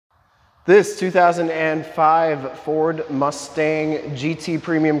This 2005 Ford Mustang GT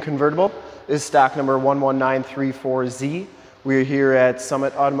Premium Convertible is stock number 11934Z. We're here at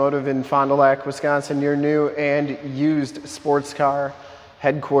Summit Automotive in Fond du Lac, Wisconsin, your new and used sports car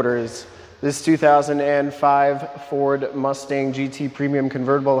headquarters. This 2005 Ford Mustang GT Premium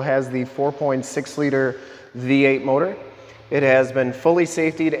Convertible has the 4.6-liter V8 motor. It has been fully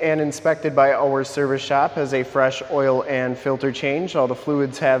safetied and inspected by our service shop, has a fresh oil and filter change. All the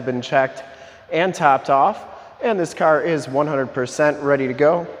fluids have been checked and topped off, and this car is 100% ready to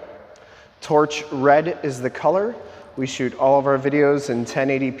go. Torch red is the color. We shoot all of our videos in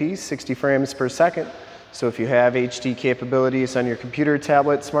 1080p, 60 frames per second. So if you have HD capabilities on your computer,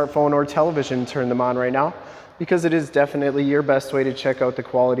 tablet, smartphone, or television, turn them on right now, because it is definitely your best way to check out the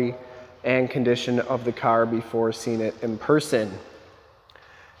quality and condition of the car before seeing it in person.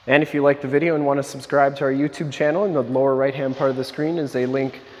 And if you like the video and want to subscribe to our YouTube channel, in the lower right hand part of the screen is a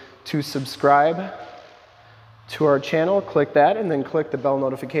link to subscribe to our channel. Click that and then click the bell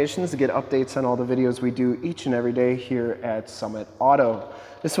notifications to get updates on all the videos we do each and every day here at Summit Auto.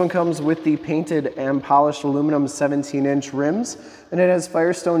 This one comes with the painted and polished aluminum 17-inch rims, and it has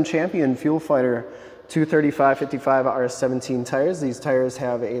Firestone Champion Fuel Fighter 235/55 R17 tires. These tires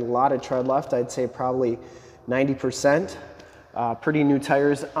have a lot of tread left. I'd say probably 90%. Pretty new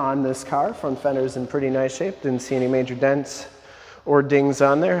tires on this car. Front fender's in pretty nice shape. Didn't see any major dents or dings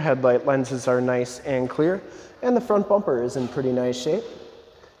on there. Headlight lenses are nice and clear. And the front bumper is in pretty nice shape.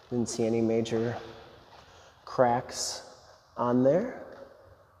 Didn't see any major cracks on there.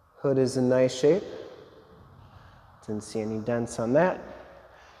 Hood is in nice shape. Didn't see any dents on that.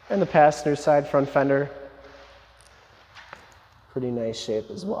 And the passenger side front fender, pretty nice shape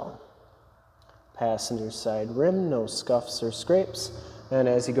as well. Passenger side rim, no scuffs or scrapes. And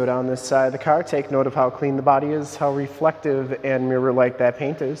as you go down this side of the car, take note of how clean the body is, how reflective and mirror-like that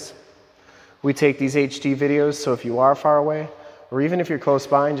paint is. We take these HD videos, so if you are far away, or even if you're close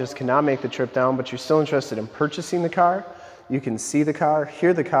by and just cannot make the trip down, but you're still interested in purchasing the car, you can see the car,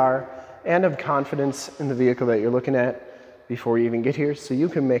 hear the car, and have confidence in the vehicle that you're looking at before you even get here, so you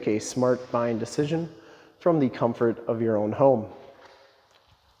can make a smart buying decision from the comfort of your own home.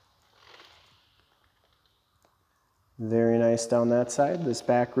 Very nice down that side. This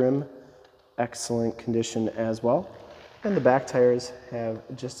back rim, excellent condition as well. And the back tires have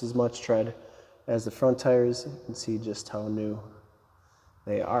just as much tread as the front tires. You can see just how new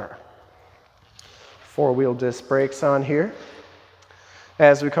they are. Four-wheel disc brakes on here.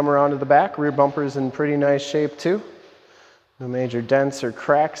 As we come around to the back, rear bumper is in pretty nice shape too. No major dents or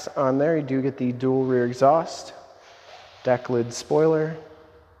cracks on there. You do get the dual rear exhaust, Decklid spoiler,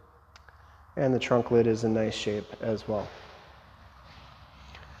 and the trunk lid is in nice shape as well.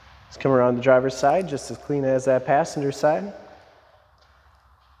 Let's come around the driver's side, just as clean as that passenger side.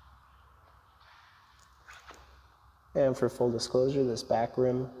 And for full disclosure, this back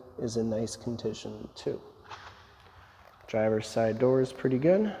rim is in nice condition too. Driver's side door is pretty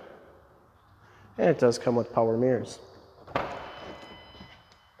good, and it does come with power mirrors.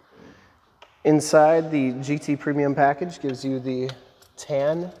 Inside, the GT Premium package gives you the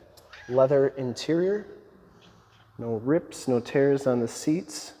tan leather interior. No rips, no tears on the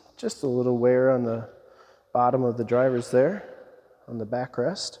seats. Just a little wear on the bottom of the driver's there, on the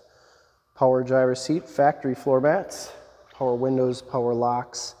backrest. Power driver seat, factory floor mats, power windows, power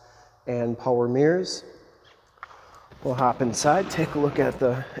locks, and power mirrors. We'll hop inside, take a look at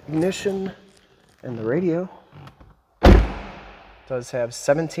the ignition and the radio. Does have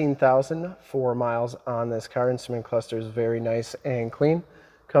 17,004 miles on this car. Instrument cluster is very nice and clean.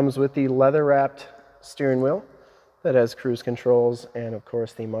 Comes with the leather-wrapped steering wheel that has cruise controls and, of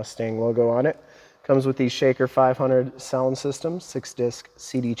course, the Mustang logo on it. Comes with the Shaker 500 sound system, 6-disc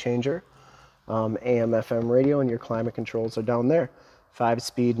CD changer, AM/FM radio, and your climate controls are down there.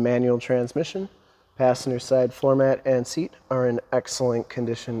 5-speed manual transmission. Passenger side floor mat and seat are in excellent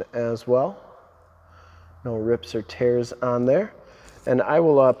condition as well. No rips or tears on there. And I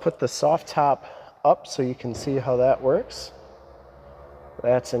will put the soft top up so you can see how that works.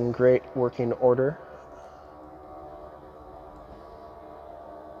 That's in great working order.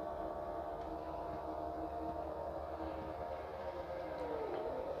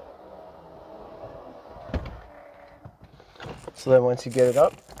 So then once you get it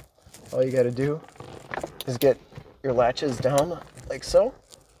up, all you got to do is get your latches down like so,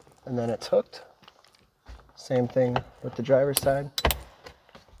 and then it's hooked. Same thing with the driver's side.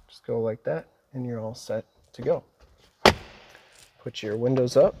 Just go like that, and you're all set to go. Put your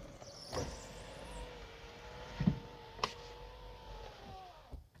windows up.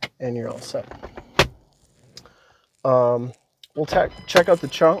 And you're all set. We'll check out the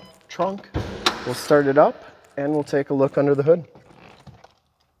trunk trunk. We'll start it up and we'll take a look under the hood.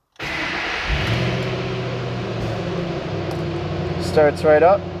 Starts right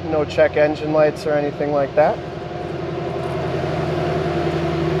up, no check engine lights or anything like that.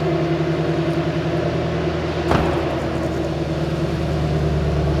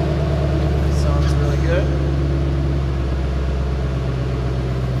 Sounds really good.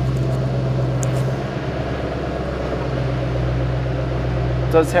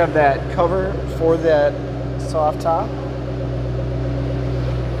 It does have that cover for that soft top.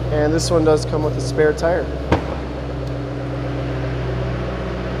 And this one does come with a spare tire.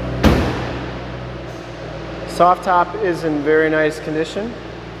 Soft top is in very nice condition.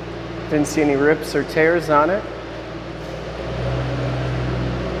 Didn't see any rips or tears on it.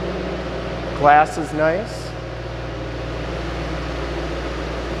 Glass is nice.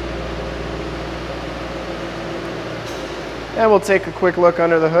 And we'll take a quick look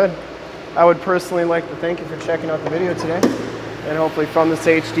under the hood. I would personally like to thank you for checking out the video today. And hopefully from this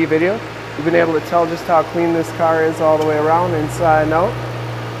HD video, you've been able to tell just how clean this car is all the way around, inside and out.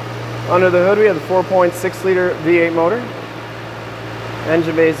 Under the hood we have the 4.6 liter V8 motor.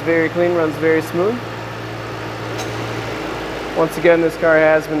 Engine bay is very clean, runs very smooth. Once again, this car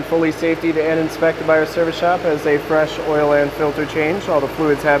has been fully safetied and inspected by our service shop as a fresh oil and filter change. All the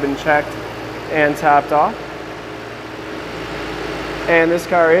fluids have been checked and topped off. And this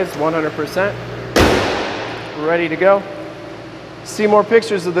car is 100% ready to go. See more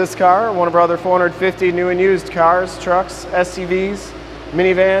pictures of this car, one of our other 450 new and used cars, trucks, SUVs,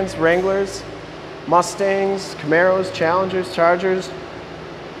 minivans, Wranglers, Mustangs, Camaros, Challengers, Chargers,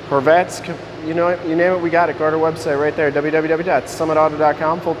 Corvettes, you know it, you name it, we got it. Go to our website right there,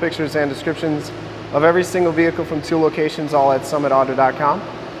 www.summitauto.com. Full pictures and descriptions of every single vehicle from 2 locations, all at summitauto.com.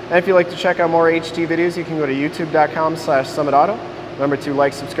 And if you'd like to check out more HD videos, you can go to youtube.com/summitauto. Remember to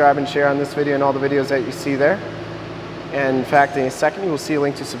like, subscribe, and share on this video and all the videos that you see there. And in fact, in a second, you will see a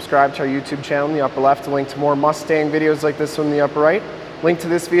link to subscribe to our YouTube channel in the upper left, a link to more Mustang videos like this one in the upper right, link to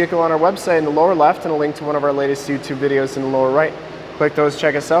this vehicle on our website in the lower left, and a link to one of our latest YouTube videos in the lower right. Click those,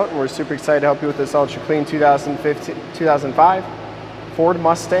 check us out, and we're super excited to help you with this ultra clean 2005 Ford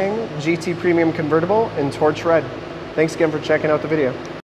Mustang GT Premium Convertible in Torch Red. Thanks again for checking out the video.